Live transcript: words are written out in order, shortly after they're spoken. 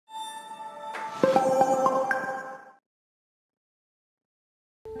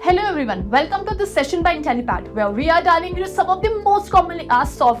everyone, welcome to this session by Intellipaat, where we are diving into some of the most commonly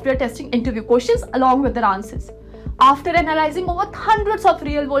asked software testing interview questions along with their answers. After analyzing over hundreds of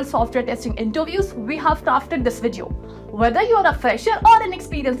real-world software testing interviews, we have crafted this video. Whether you are a fresher or an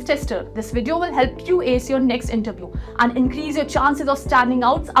experienced tester, this video will help you ace your next interview and increase your chances of standing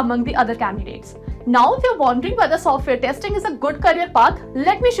out among the other candidates. Now, if you're wondering whether software testing is a good career path,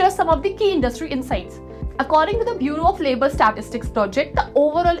 let me share some of the key industry insights. According to the Bureau of Labor Statistics project, the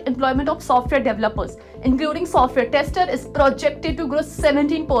overall employment of software developers, including software tester, is projected to grow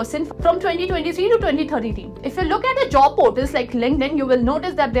 17% from 2023 to 2033. If you look at the job portals like LinkedIn, you will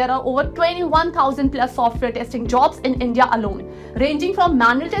notice that there are over 21,000 plus software testing jobs in India alone, ranging from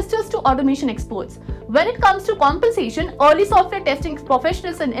manual testers to automation experts. When it comes to compensation, early software testing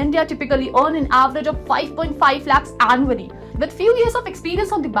professionals in India typically earn an average of 5.5 lakhs annually. With few years of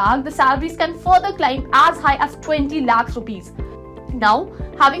experience on the bag, the salaries can further climb as high as 20 lakhs rupees. Now,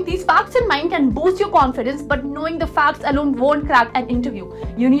 having these facts in mind can boost your confidence, but knowing the facts alone won't crack an interview.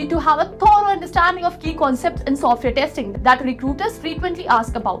 You need to have a thorough understanding of key concepts in software testing that recruiters frequently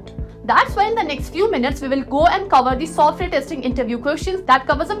ask about. That's why in the next few minutes we will go and cover the software testing interview questions that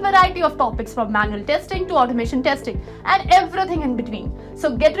covers a variety of topics from manual testing to automation testing and everything in between.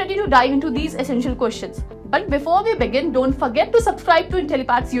 So get ready to dive into these essential questions. But before we begin, don't forget to subscribe to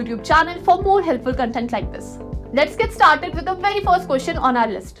Intellipaat's YouTube channel for more helpful content like this. Let's get started with the very first question on our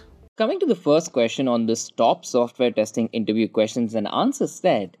list. Coming to the first question on this top software testing interview questions and answers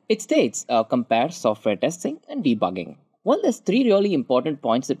it states compare software testing and debugging. Well, there's three really important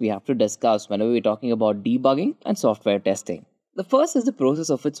points that we have to discuss whenever we're talking about debugging and software testing. The first is the process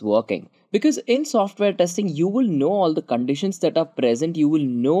of its working, because in software testing, you will know all the conditions that are present, you will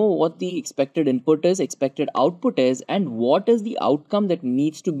know what the expected input is, expected output is, and what is the outcome that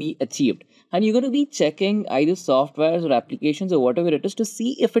needs to be achieved. And you're going to be checking either softwares or applications or whatever it is to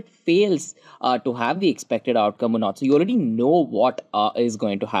see if it fails to have the expected outcome or not. So you already know what is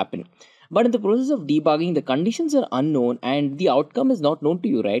going to happen. But in the process of debugging, the conditions are unknown and the outcome is not known to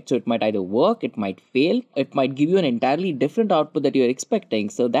you, right? So it might either work, it might fail, it might give you an entirely different output that you're expecting.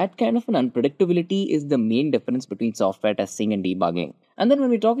 So that kind of an unpredictability is the main difference between software testing and debugging. And then when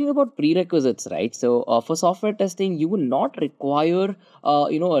we're talking about prerequisites, right? So for software testing, you will not require, a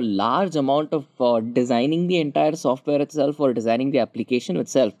large amount of designing the entire software itself or designing the application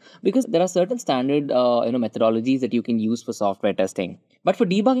itself, because there are certain standard, methodologies that you can use for software testing. But for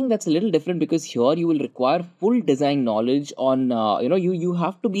debugging, that's a little different, because here you will require full design knowledge on, you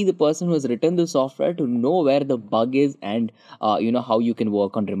have to be the person who has written the software to know where the bug is and, how you can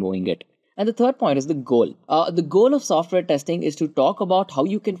work on removing it. And the third point is the goal. The goal of software testing is to talk about how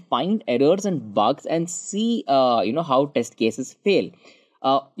you can find errors and bugs and see, how test cases fail.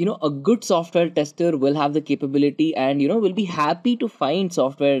 A good software tester will have the capability and, will be happy to find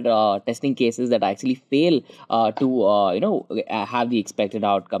software testing cases that actually fail to have the expected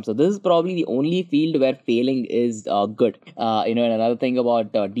outcome. So this is probably the only field where failing is good. And another thing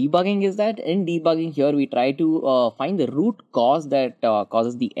about debugging is that in debugging here, we try to find the root cause that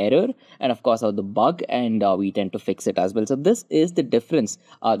causes the error and of course the bug, and we tend to fix it as well. So this is the difference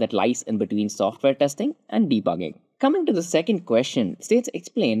that lies in between software testing and debugging. Coming to the second question, states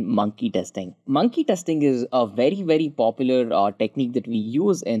explain monkey testing. Monkey testing is a very, very popular technique that we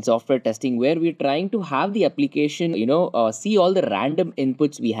use in software testing, where we're trying to have the application, see all the random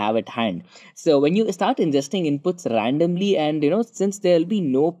inputs we have at hand. So when you start ingesting inputs randomly and, since there'll be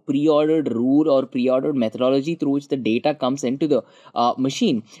no pre-ordered rule or pre-ordered methodology through which the data comes into the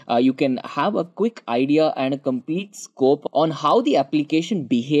machine, you can have a quick idea and a complete scope on how the application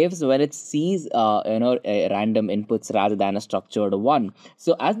behaves when it sees, a random input rather than a structured one.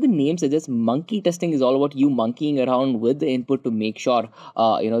 So as the name suggests, monkey testing is all about you monkeying around with the input to make sure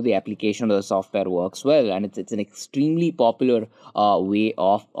the application or the software works well, and it's an extremely popular way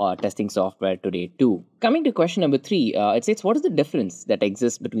of testing software today too. Coming to question number 3, it says, what is the difference that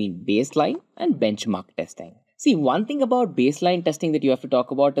exists between baseline and benchmark testing? See, one thing about baseline testing that you have to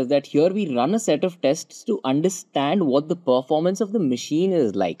talk about is that here we run a set of tests to understand what the performance of the machine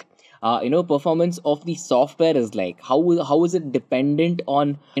is like. Performance of the software is like, how is it dependent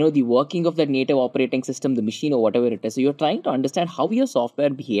on, the working of that native operating system, the machine or whatever it is. So you're trying to understand how your software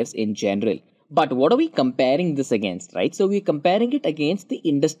behaves in general. But what are we comparing this against, right? So we're comparing it against the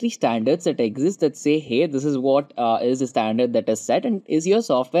industry standards that exist that say, hey, this is what is the standard that is set, and is your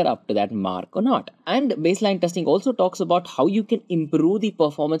software up to that mark or not? And baseline testing also talks about how you can improve the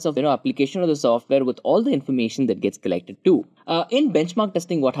performance of application of the software with all the information that gets collected too. In benchmark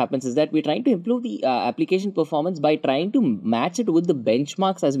testing, what happens is that we're trying to improve the application performance by trying to match it with the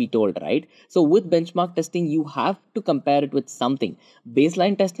benchmarks, as we told, right? So with benchmark testing, you have to compare it with something.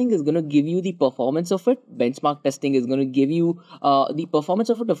 Baseline testing is going to give you the performance of it. Benchmark testing is going to give you the performance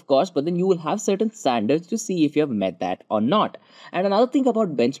of it, of course, but then you will have certain standards to see if you have met that or not. And another thing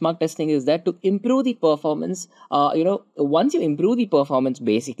about benchmark testing is that to improve the performance, once you improve the performance,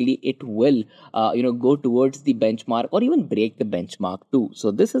 basically it will go towards the benchmark or even break the benchmark too.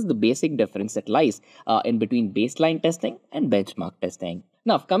 So this is the basic difference that lies in between baseline testing and benchmark testing.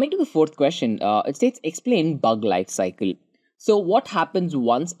 Now, coming to the fourth question, it states explain bug life cycle. So what happens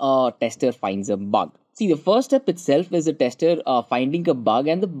once a tester finds a bug? See, the first step itself is a tester finding a bug,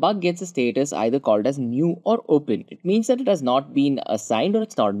 and the bug gets a status either called as new or open. It means that it has not been assigned or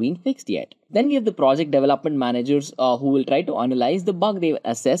it's not been fixed yet. Then we have the project development managers who will try to analyze the bug, they will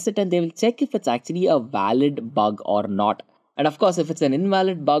assess it, and they will check if it's actually a valid bug or not. And of course, if it's an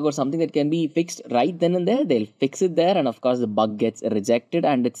invalid bug or something that can be fixed right then and there, they'll fix it there. And of course, the bug gets rejected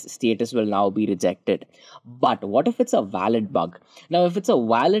and its status will now be rejected. But what if it's a valid bug? Now, if it's a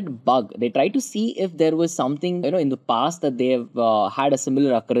valid bug, they try to see if there was something, in the past that they've had a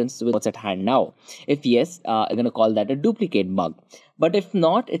similar occurrence with what's at hand now. If yes, they're going to call that a duplicate bug. But if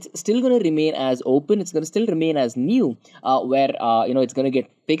not, it's still going to remain as open. It's going to still remain as new, where it's going to get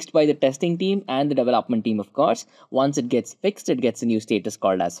fixed by the testing team and the development team. Of course, once it gets fixed, it gets a new status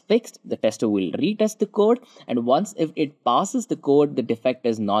called as fixed. The tester will retest the code, and once if it passes the code, the defect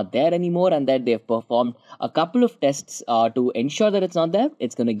is not there anymore, and that they've performed a couple of tests to ensure that it's not there,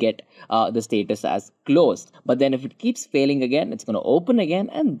 it's going to get the status as closed. But then if it keeps failing again, it's going to open again,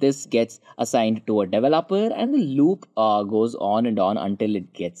 and this gets assigned to a developer, and the loop goes on and on until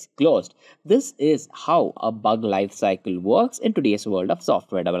it gets closed. This is how a bug life cycle works in today's world of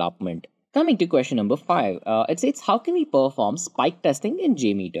software development. Coming to question number 5, it says, how can we perform spike testing in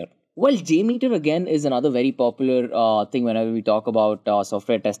JMeter? Well, JMeter again is another very popular thing whenever we talk about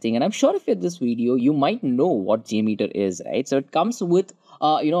software testing, and I'm sure if you this video, you might know what JMeter is, right? So it comes with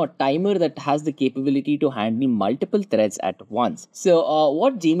a timer that has the capability to handle multiple threads at once. So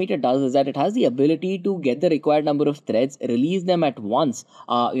what JMeter does is that it has the ability to get the required number of threads, release them at once.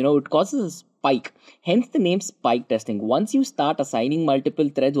 It causes a spike, hence the name spike testing. Once you start assigning multiple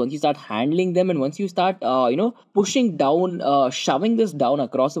threads, once you start handling them, and once you start pushing down, shoving this down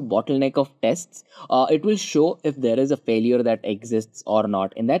across a bottleneck of tests, it will show if there is a failure that exists or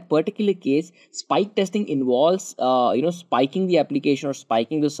not. In that particular case, spike testing involves spiking the application or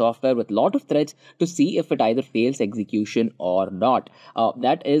spiking the software with a lot of threads to see if it either fails execution or not.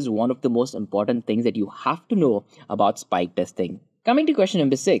 That is one of the most important things that you have to know about spike testing. Coming to question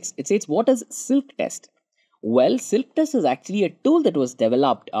number 6, it says, what is Silk Test? Well, Silk Test is actually a tool that was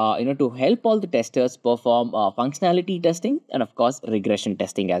developed, to help all the testers perform functionality testing and, of course, regression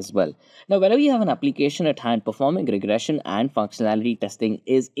testing as well. Now, whenever you have an application at hand, performing regression and functionality testing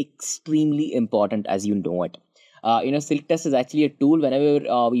is extremely important, as you know it. Silk Test is actually a tool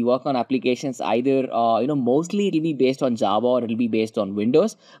whenever we work on applications, either, mostly it'll be based on Java or it'll be based on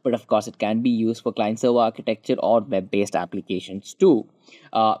Windows, but of course it can be used for client-server architecture or web-based applications too.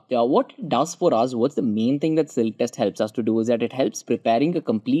 What it does for us, what's the main thing that Silk Test helps us to do is that it helps preparing a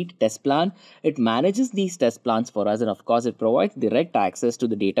complete test plan. It manages these test plans for us, and of course it provides direct access to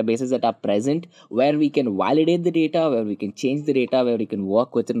the databases that are present, where we can validate the data, where we can change the data, where we can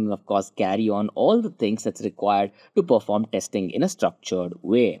work with it, and of course carry on all the things that's required to perform testing in a structured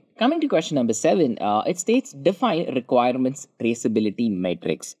way. Coming to question number 7, it states, define requirements traceability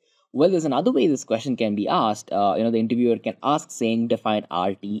matrix. Well, there's another way this question can be asked. The interviewer can ask saying define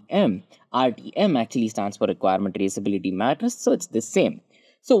RTM. RTM actually stands for requirement traceability matrix, so it's the same.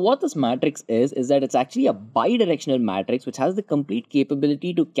 So what this matrix is that it's actually a bidirectional matrix which has the complete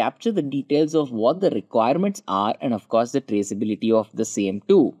capability to capture the details of what the requirements are and of course the traceability of the same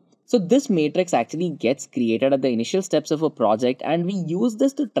too. So this matrix actually gets created at the initial steps of a project, and we use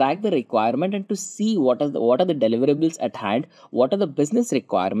this to track the requirement and to see what are the deliverables at hand, what are the business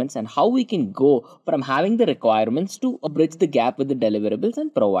requirements, and how we can go from having the requirements to bridge the gap with the deliverables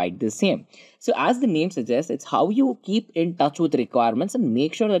and provide the same. So as the name suggests, it's how you keep in touch with requirements and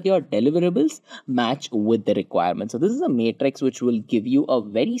make sure that your deliverables match with the requirements. So this is a matrix which will give you a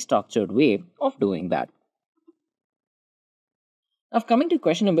very structured way of doing that. Now, coming to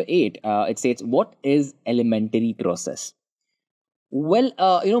question number 8, it states, what is elementary process?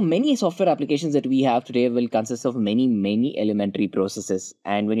 Many software applications that we have today will consist of many elementary processes.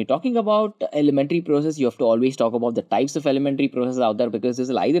 And when you're talking about elementary process, you have to always talk about the types of elementary processes out there, because this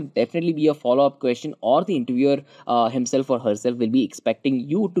will either definitely be a follow-up question, or the interviewer himself or herself will be expecting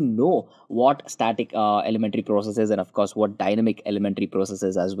you to know what static elementary processes, and of course what dynamic elementary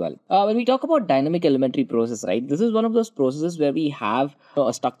processes as well. When we talk about dynamic elementary process, right, this is one of those processes where we have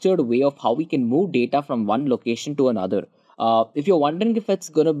a structured way of how we can move data from one location to another. If you're wondering if it's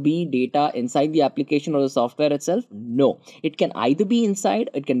going to be data inside the application or the software itself, no. It can either be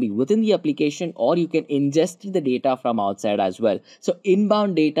inside, it can be within the application, or you can ingest the data from outside as well. So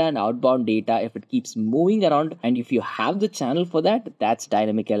inbound data and outbound data, if it keeps moving around, and if you have the channel for that, that's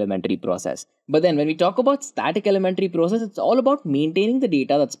dynamic elementary process. But then when we talk about static elementary process, it's all about maintaining the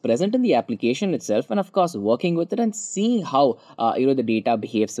data that's present in the application itself, and of course working with it and seeing how the data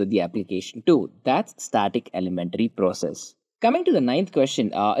behaves with the application too. That's static elementary process. Coming to the ninth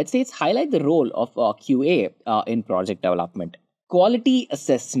question, it says highlight the role of QA in project development. Quality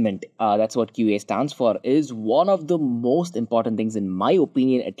assessment, that's what QA stands for, is one of the most important things, in my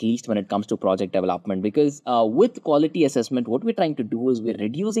opinion, at least when it comes to project development. Because with quality assessment, what we're trying to do is we're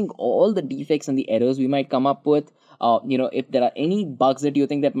reducing all the defects and the errors we might come up with. If there are any bugs that you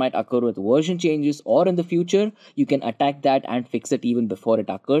think that might occur with version changes or in the future, you can attack that and fix it even before it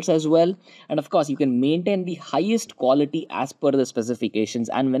occurs as well. And of course, you can maintain the highest quality as per the specifications.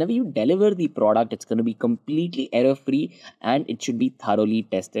 And whenever you deliver the product, it's going to be completely error free, and it should be thoroughly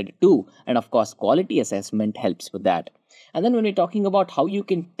tested too. And of course, quality assessment helps with that. And then when we're talking about how you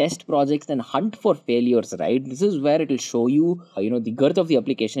can test projects and hunt for failures, right? This is where it will show you, the girth of the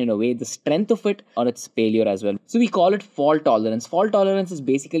application, in a way, the strength of it or its failure as well. So we call it fault tolerance. Fault tolerance is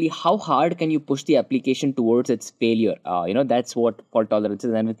basically how hard can you push the application towards its failure. That's what fault tolerance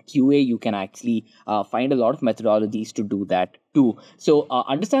is. And with QA, you can actually find a lot of methodologies to do that too. So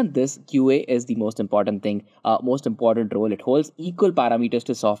understand this: QA is the most important thing, most important role. It holds equal parameters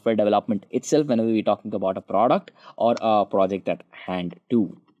to software development itself whenever we're talking about a product or a project at hand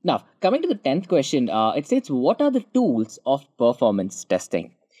too. Now, coming to the 10th question, it states, what are the tools of performance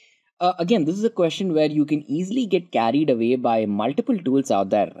testing? Again, this is a question where you can easily get carried away by multiple tools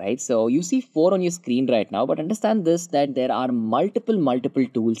out there, right? So you see four on your screen right now, but understand this, that there are multiple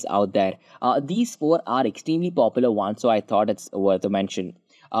tools out there. These four are extremely popular ones, so I thought it's worth a mention.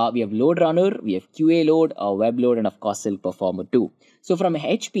 We have Load Runner, we have QA Load, Web Load, and of course Silk Performer too. So from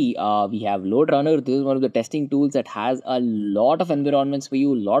HP, we have Load Runner. This is one of the testing tools that has a lot of environments for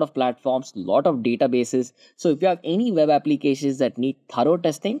you, a lot of platforms, a lot of databases. So if you have any web applications that need thorough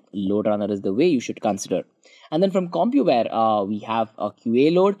testing, Load Runner is the way you should consider. And then from CompuWare, we have a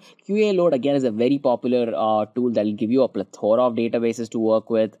QA Load. QA Load again is a very popular tool that will give you a plethora of databases to work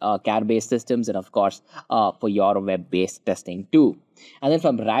with, CAR-based systems, and of course for your web-based testing too. And then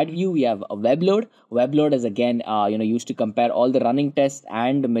from RadView, we have a WebLoad. WebLoad is again, used to compare all the running tests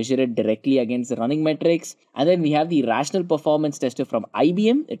and measure it directly against the running metrics. And then we have the Rational Performance Tester from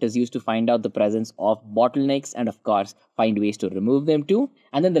IBM. It is used to find out the presence of bottlenecks and of course find ways to remove them too.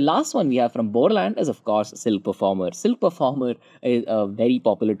 And then the last one we have from Borland is of course Silk Performer. Silk Performer is a very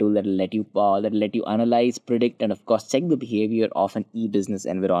popular tool that will let you analyze, predict, and of course check the behavior of an e-business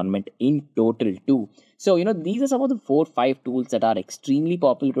environment in total too. So, these are some of the 4-5 tools that are extremely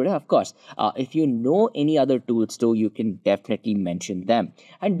popular today. Of course, if you know any other tools too, you can definitely mention them.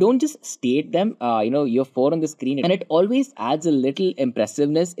 And don't just state them, your 4 on the screen. And it always adds a little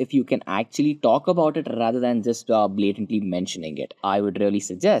impressiveness if you can actually talk about it rather than just blatantly mentioning it. I would really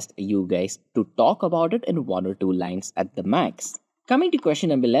suggest you guys to talk about it in 1 or 2 lines at the max. Coming to question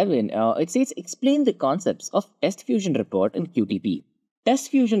number 11, it says explain the concepts of test fusion report and QTP.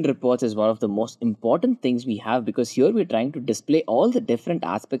 Test fusion reports is one of the most important things we have, because here we're trying to display all the different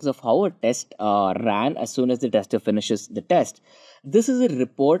aspects of how a test ran as soon as the tester finishes the test. This is a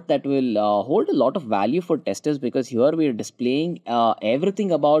report that will hold a lot of value for testers, because here we're displaying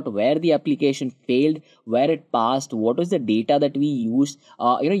everything about where the application failed, where it passed, what was the data that we used.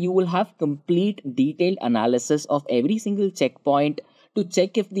 You will have complete detailed analysis of every single checkpoint to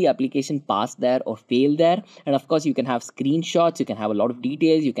check if the application passed there or failed there. And of course, you can have screenshots, you can have a lot of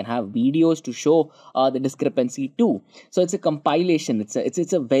details, you can have videos to show the discrepancy too. So it's a compilation.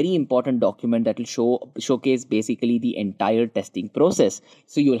 It's a very important document that will showcase basically the entire testing process.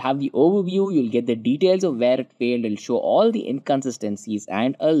 So you'll have the overview, you'll get the details of where it failed, it'll show all the inconsistencies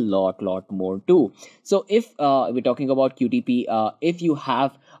and a lot more too. So if we're talking about QTP, if you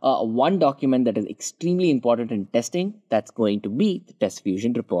have one document that is extremely important in testing, that's going to be the test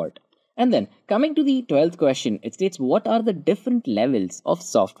fusion report. And then coming to the 12th question, it states what are the different levels of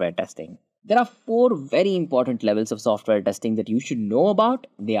software testing? There are four very important levels of software testing that you should know about.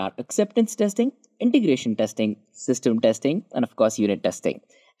 They are acceptance testing, integration testing, system testing, and of course, unit testing.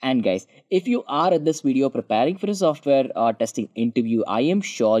 And guys, if you are at this video preparing for a software testing interview, I am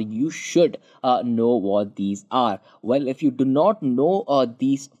sure you should know what these are. Well, if you do not know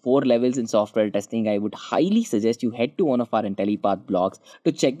these four levels in software testing, I would highly suggest you head to one of our Intellipaat blogs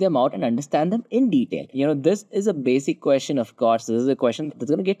to check them out and understand them in detail. This is a basic question, of course. This is a question that's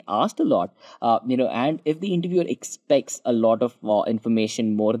going to get asked a lot. And if the interviewer expects a lot of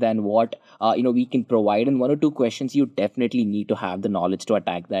information more than what we can provide in one or two questions, you definitely need to have the knowledge to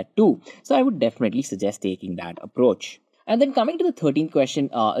attack that too. So I would definitely suggest taking that approach. And then coming to the 13th question,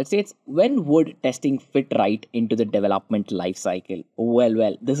 it states, when would testing fit right into the development life cycle?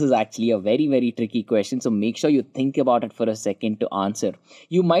 Well, this is actually a very, very tricky question. So make sure you think about it for a second to answer.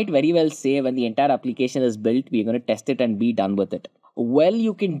 You might very well say, when the entire application is built, we're going to test it and be done with it. Well,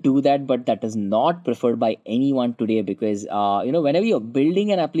 you can do that, but that is not preferred by anyone today, because whenever you're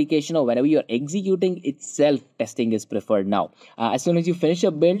building an application or whenever you're executing itself, testing is preferred now. As soon as you finish a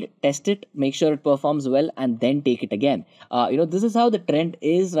build, test it, make sure it performs well, and then take it again. This is how the trend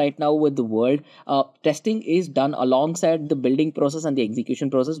is right now with the world. Testing is done alongside the building process and the execution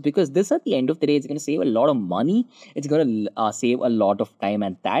process, because this, at the end of the day, is going to save a lot of money. It's going to save a lot of time,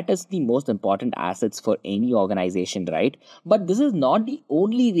 and that is the most important assets for any organization, right? But this is not the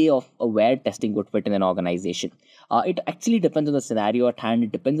only way of where testing would fit in an organization. It actually depends on the scenario at hand.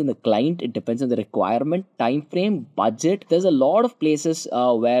 It depends on the client. It depends on the requirement, time frame, budget. There's a lot of places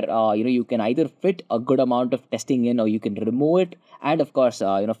where you can either fit a good amount of testing in, or you can remove it, and of course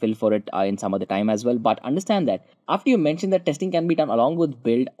fill for it in some other time as well. But understand that after you mention that testing can be done along with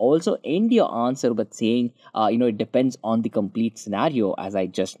build, also end your answer with saying it depends on the complete scenario, as I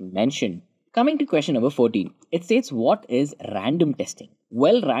just mentioned. Coming to question number 14, it states, what is random testing?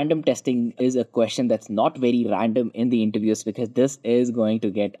 Well, random testing is a question that's not very random in the interviews, because this is going to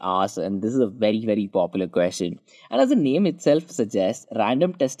get asked, and this is a very, very popular question. And as the name itself suggests,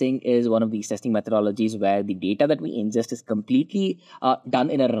 random testing is one of these testing methodologies where the data that we ingest is completely done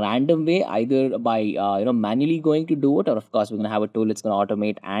in a random way, either by manually going to do it, or of course we're going to have a tool that's going to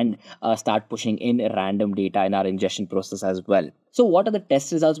automate and start pushing in random data in our ingestion process as well. So what are the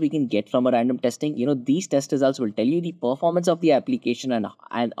test results we can get from a random testing? These test results will tell you the performance of the application and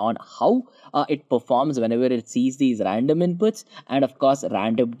on how it performs whenever it sees these random inputs, and of course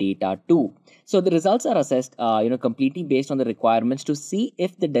random data too. So the results are assessed completely based on the requirements to see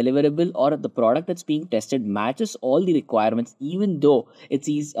if the deliverable or the product that's being tested matches all the requirements, even though it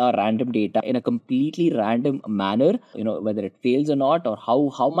sees random data in a completely random manner, whether it fails or not, or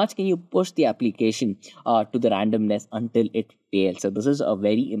how much can you push the application to the randomness until it fails. So this is a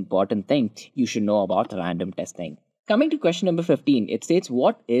very important thing you should know about random testing. Coming to question number 15, it states,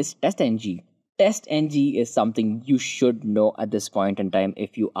 what is TestNG? TestNG is something you should know at this point in time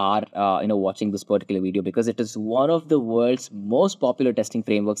if you are watching this particular video, because it is one of the world's most popular testing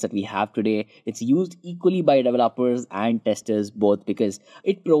frameworks that we have today. It's used equally by developers and testers both, because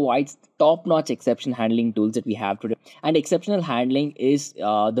it provides top-notch exception handling tools that we have today. And exceptional handling is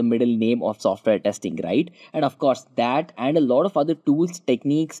the middle name of software testing, right? And of course that and a lot of other tools,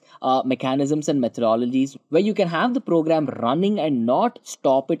 techniques, mechanisms and methodologies where you can have the program running and not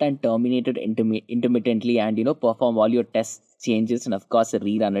stop it and terminate it intermittently, and perform all your test changes, and of course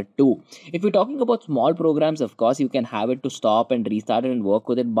rerun it too. If you're talking about small programs, of course you can have it to stop and restart it and work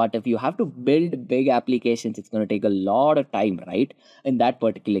with it, but if you have to build big applications, it's going to take a lot of time, right? In that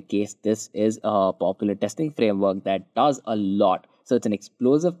particular case, this is a popular testing framework that does a lot. So it's an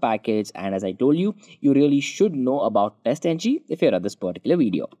explosive package, and as I told you, you really should know about TestNG if you're at this particular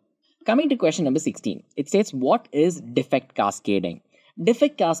video. Coming to question number 16, it states, what is defect cascading?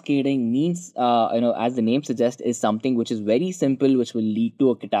 Defect cascading means, as the name suggests, is something which is very simple, which will lead to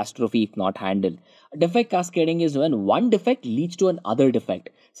a catastrophe if not handled. Defect cascading is when one defect leads to another defect.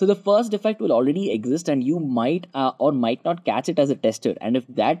 So the first defect will already exist, and you might or might not catch it as a tester. And if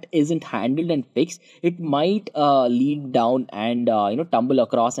that isn't handled and fixed, it might lead down and tumble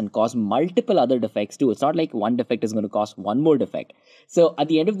across and cause multiple other defects too. It's not like one defect is going to cause one more defect. So at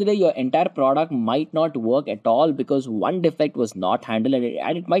the end of the day, your entire product might not work at all because one defect was not handled,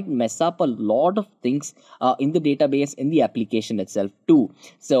 and it might mess up a lot of things in the database, in the application itself too.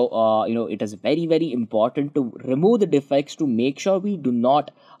 So it is very, very important to remove the defects to make sure we do not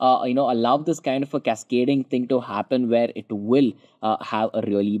allow this kind of a cascading thing to happen, where it will have a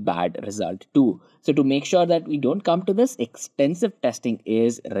really bad result too. So to make sure that we don't come to this, extensive testing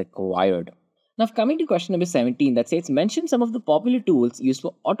is required. Now, coming to question number 17, that says, mention some of the popular tools used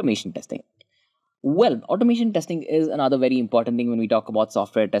for automation testing. Well, automation testing is another very important thing when we talk about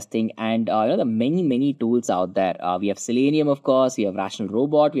software testing, and the many tools out there. We have Selenium, of course. We have Rational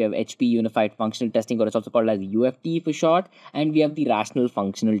Robot. We have HP Unified Functional Testing, or it's also called as UFT for short. And we have the Rational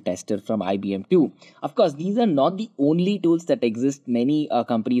Functional Tester from IBM too. Of course, these are not the only tools that exist. Many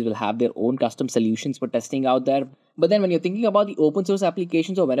companies will have their own custom solutions for testing out there. But then when you're thinking about the open source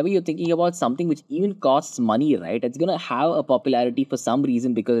applications, or whenever you're thinking about something which even costs money, right, it's going to have a popularity for some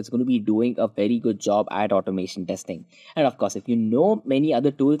reason because it's going to be doing a very good job at automation testing. And of course, if you know many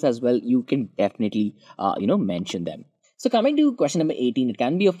other tools as well, you can definitely mention them. So coming to question number 18, it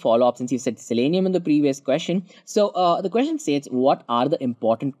can be a follow-up since you said Selenium in the previous question. So the question states, what are the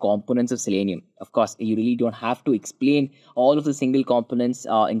important components of Selenium? Of course, you really don't have to explain all of the single components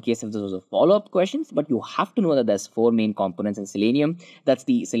in case if this was a follow-up questions, but you have to know that there's four main components in Selenium. That's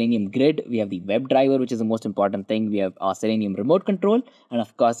the Selenium grid. We have the WebDriver, which is the most important thing. We have Selenium remote control, and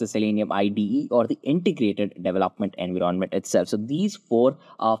of course the Selenium IDE, or the integrated development environment itself. So these four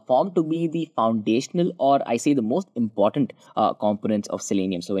form to be the foundational, or I say the most important components of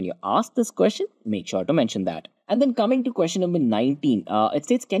Selenium. So when you ask this question, make sure to mention that. And then coming to question number 19, it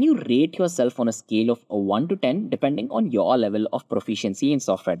states, can you rate yourself on a scale of 1 to 10 depending on your level of proficiency in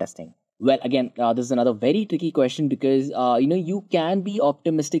software testing? Well, again, this is another very tricky question because you can be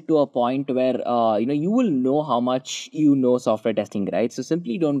optimistic to a point where you will know how much you know software testing, right? So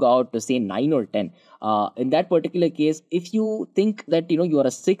simply don't go out to say 9 or 10. In that particular case, if you think that you are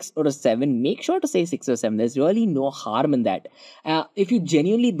a 6 or a 7, make sure to say 6 or 7. There's really no harm in that. If you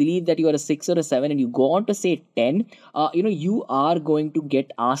genuinely believe that you are a 6 or a 7 and you go on to say 10, you are going to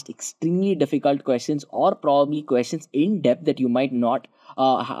get asked extremely difficult questions, or probably questions in depth that you might not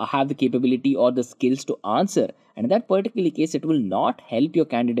have the capability or the skills to answer. And in that particular case, it will not help your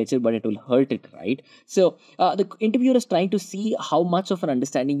candidature, but it will hurt it, right? So the interviewer is trying to see how much of an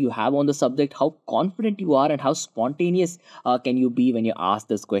understanding you have on the subject, how confident you are, and how spontaneous can you be when you ask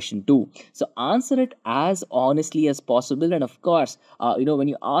this question too. So answer it as honestly as possible. And of course, when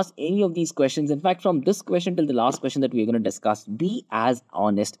you ask any of these questions, in fact, from this question till the last question that we're going to discuss, be as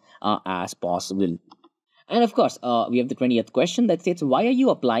honest as possible. And of course, we have the 20th question that states, why are you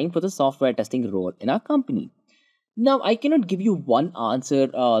applying for the software testing role in our company? Now, I cannot give you one answer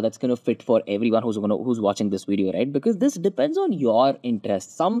that's going to fit for everyone who's watching this video, right? Because this depends on your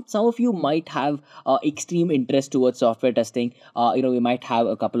interest. Some of you might have extreme interest towards software testing. We might have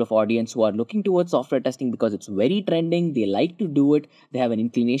a couple of audience who are looking towards software testing because it's very trending. They like to do it. They have an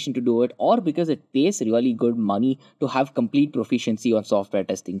inclination to do it, or because it pays really good money to have complete proficiency on software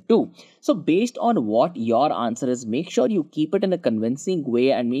testing too. So, based on what your answer is, make sure you keep it in a convincing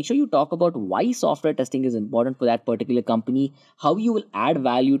way, and make sure you talk about why software testing is important for that particular company, how you will add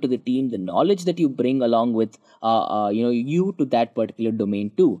value to the team, the knowledge that you bring along with you to that particular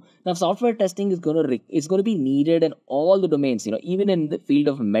domain too. Now, software testing is going to be needed in all the domains. Even in the field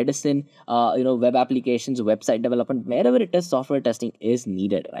of medicine, web applications, website development, wherever it is, software testing is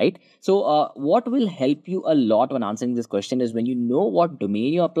needed, right? So, what will help you a lot when answering this question is when you know what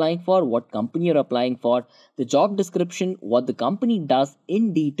domain you're applying for, what company you're applying for, the job description, what the company does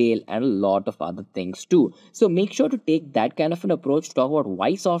in detail, and a lot of other things too. So make sure to take that kind of an approach to talk about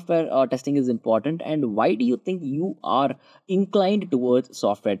why software testing is important, and why do you think you are inclined towards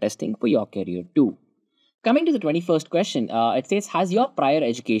software testing for your career too. Coming to the 21st question, it says, has your prior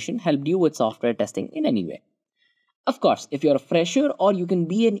education helped you with software testing in any way? Of course, if you're a fresher or you can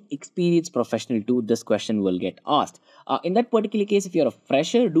be an experienced professional too, this question will get asked. In that particular case, if you're a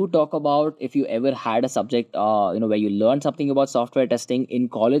fresher, do talk about if you ever had a subject, where you learned something about software testing in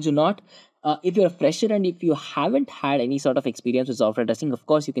college or not. If you're a fresher and if you haven't had any sort of experience with software testing, of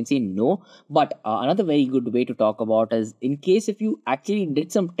course you can say no. But another very good way to talk about is in case if you actually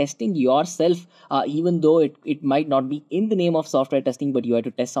did some testing yourself, even though it might not be in the name of software testing, but you had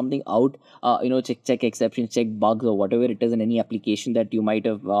to test something out, check exceptions, check bugs, or whatever it is in any application that you might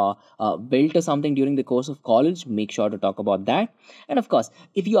have built or something during the course of college, make sure to talk about that. And of course,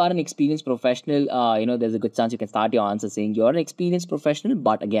 if you are an experienced professional, there's a good chance you can start your answer saying you're an experienced professional.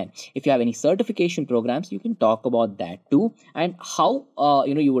 But again, if you have any certification programs, you can talk about that too, and how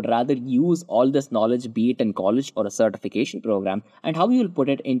you would rather use all this knowledge, be it in college or a certification program, and how you will put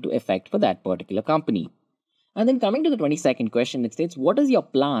it into effect for that particular company. And then coming to the 22nd question, it states, what is your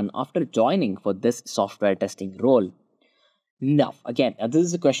plan after joining for this software testing role? Now, again, this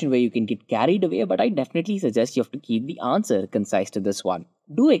is a question where you can get carried away, but I definitely suggest you have to keep the answer concise to this one.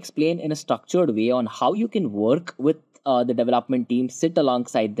 Do explain in a structured way on how you can work with the development team, sit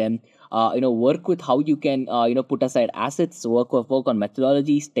alongside them, work with how you can put aside assets, work on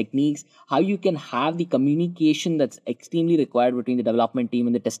methodologies, techniques, how you can have the communication that's extremely required between the development team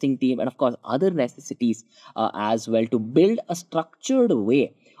and the testing team, and of course other necessities as well, to build a structured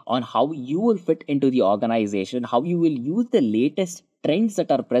way on how you will fit into the organization, how you will use the latest trends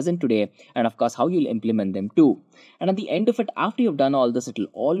that are present today, and of course how you'll implement them too. And at the end of it, after you've done all this, it will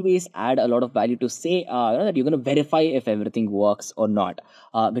always add a lot of value to say that you're going to verify if everything works or not,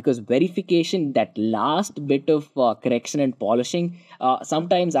 because verification, that last bit of correction and polishing,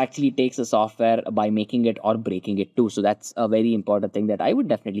 sometimes actually takes a software by making it or breaking it too. So that's a very important thing that I would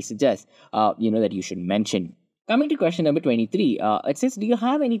definitely suggest that you should mention. Coming to question number 23, it says, do you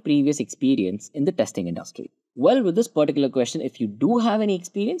have any previous experience in the testing industry? Well, with this particular question, if you do have any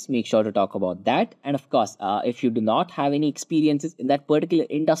experience, make sure to talk about that. And of course, if you do not have any experiences in that particular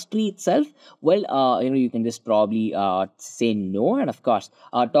industry itself, well, you can just probably say no. And of course,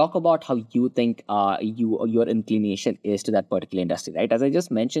 talk about how you think your inclination is to that particular industry, right? As I just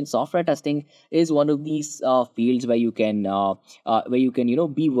mentioned, software testing is one of these fields where you can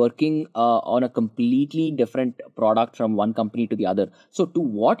be working on a completely different product from one company to the other. So to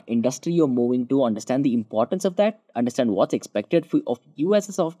what industry you're moving to, understand the importance of that, understand what's expected of you as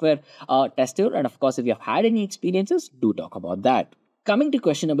a software tester, and of course if you have had any experiences, do talk about that. Coming to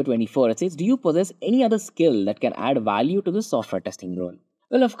question number 24, it says, do you possess any other skill that can add value to the software testing role?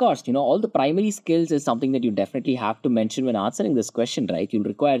 Well, of course, all the primary skills is something that you definitely have to mention when answering this question, right? You'll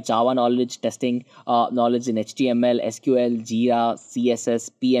require Java knowledge, testing knowledge in HTML, SQL, Jira, CSS,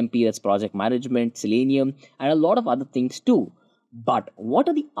 PMP, that's project management, Selenium, and a lot of other things too. But what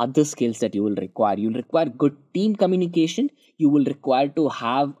are the other skills that you will require? You'll require good team communication. You will require to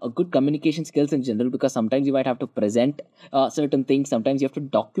have a good communication skills in general, because sometimes you might have to present certain things. Sometimes you have to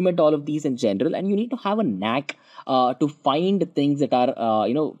document all of these in general, and you need to have a knack to find things that are,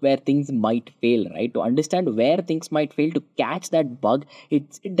 where things might fail, right? To understand where things might fail, to catch that bug.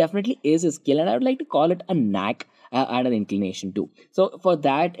 It definitely is a skill, and I would like to call it a knack and an inclination too. So for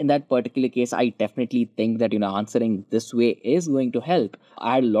that, in that particular case, I definitely think that answering this way is going to help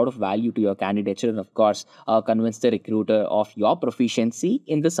add a lot of value to your candidature, and of course convince the recruiter of your proficiency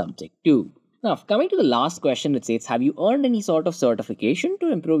in the subject too. Now, coming to the last question, it says, have you earned any sort of certification to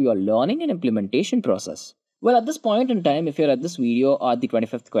improve your learning and implementation process? Well, at this point in time, if you're at this video or at the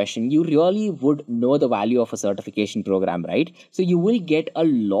 25th question, you really would know the value of a certification program, right? So you will get a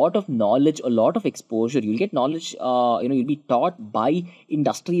lot of knowledge, a lot of exposure. You'll get knowledge, you'll be taught by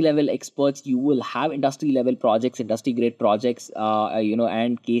industry level experts. You will have industry level projects, industry grade projects,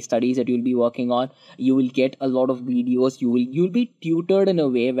 and case studies that you'll be working on. You will get a lot of videos. You'll be tutored in a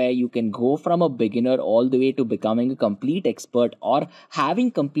way where you can go from a beginner all the way to becoming a complete expert or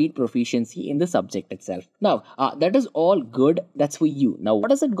having complete proficiency in the subject itself. Now, that is all good. That's for you. Now, what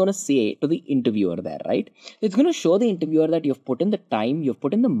is it going to say to the interviewer there, right? It's going to show the interviewer that you've put in the time, you've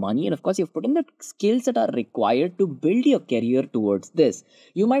put in the money, and of course, you've put in the skills that are required to build your career towards this.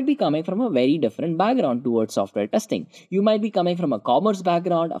 You might be coming from a very different background towards software testing. You might be coming from a commerce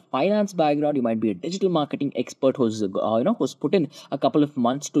background, a finance background. You might be a digital marketing expert who's put in a couple of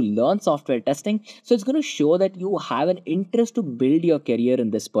months to learn software testing. So it's going to show that you have an interest to build your career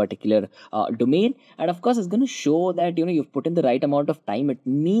in this particular domain, and of course, is going to show that you've put in the right amount of time. It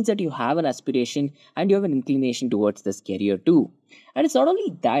means that you have an aspiration and you have an inclination towards this career too. And it's not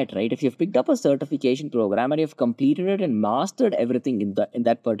only that, right? If you've picked up a certification program and you've completed it and mastered everything in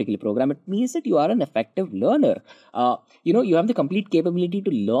that particular program, it means that you are an effective learner. You have the complete capability to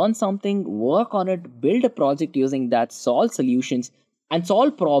learn something, work on it, build a project using that, solve solutions, and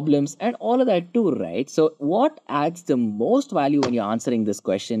solve problems and all of that too, right? So what adds the most value when you're answering this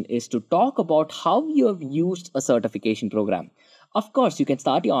question is to talk about how you have used a certification program. Of course, you can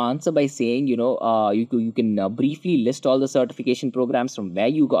start your answer by saying, you can briefly list all the certification programs from where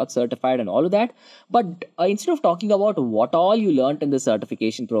you got certified and all of that. But instead of talking about what all you learned in the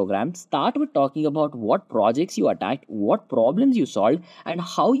certification program, start with talking about what projects you attacked, what problems you solved, and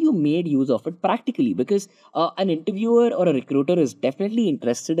how you made use of it practically. Because an interviewer or a recruiter is definitely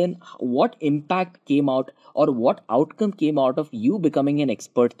interested in what impact came out or what outcome came out of you becoming an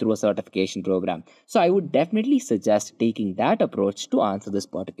expert through a certification program. So I would definitely suggest taking that approach to answer this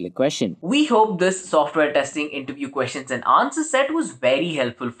particular question. We hope this software testing interview questions and answer set was very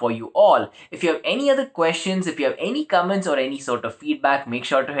helpful for you all. If you have any other questions, if you have any comments or any sort of feedback, make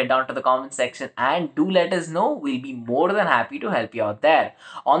sure to head down to the comment section and do let us know. We'll be more than happy to help you out there.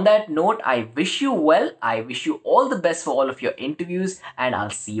 On that note, I wish you well. I wish you all the best for all of your interviews, and I'll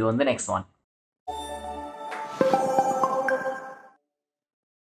see you on the next one.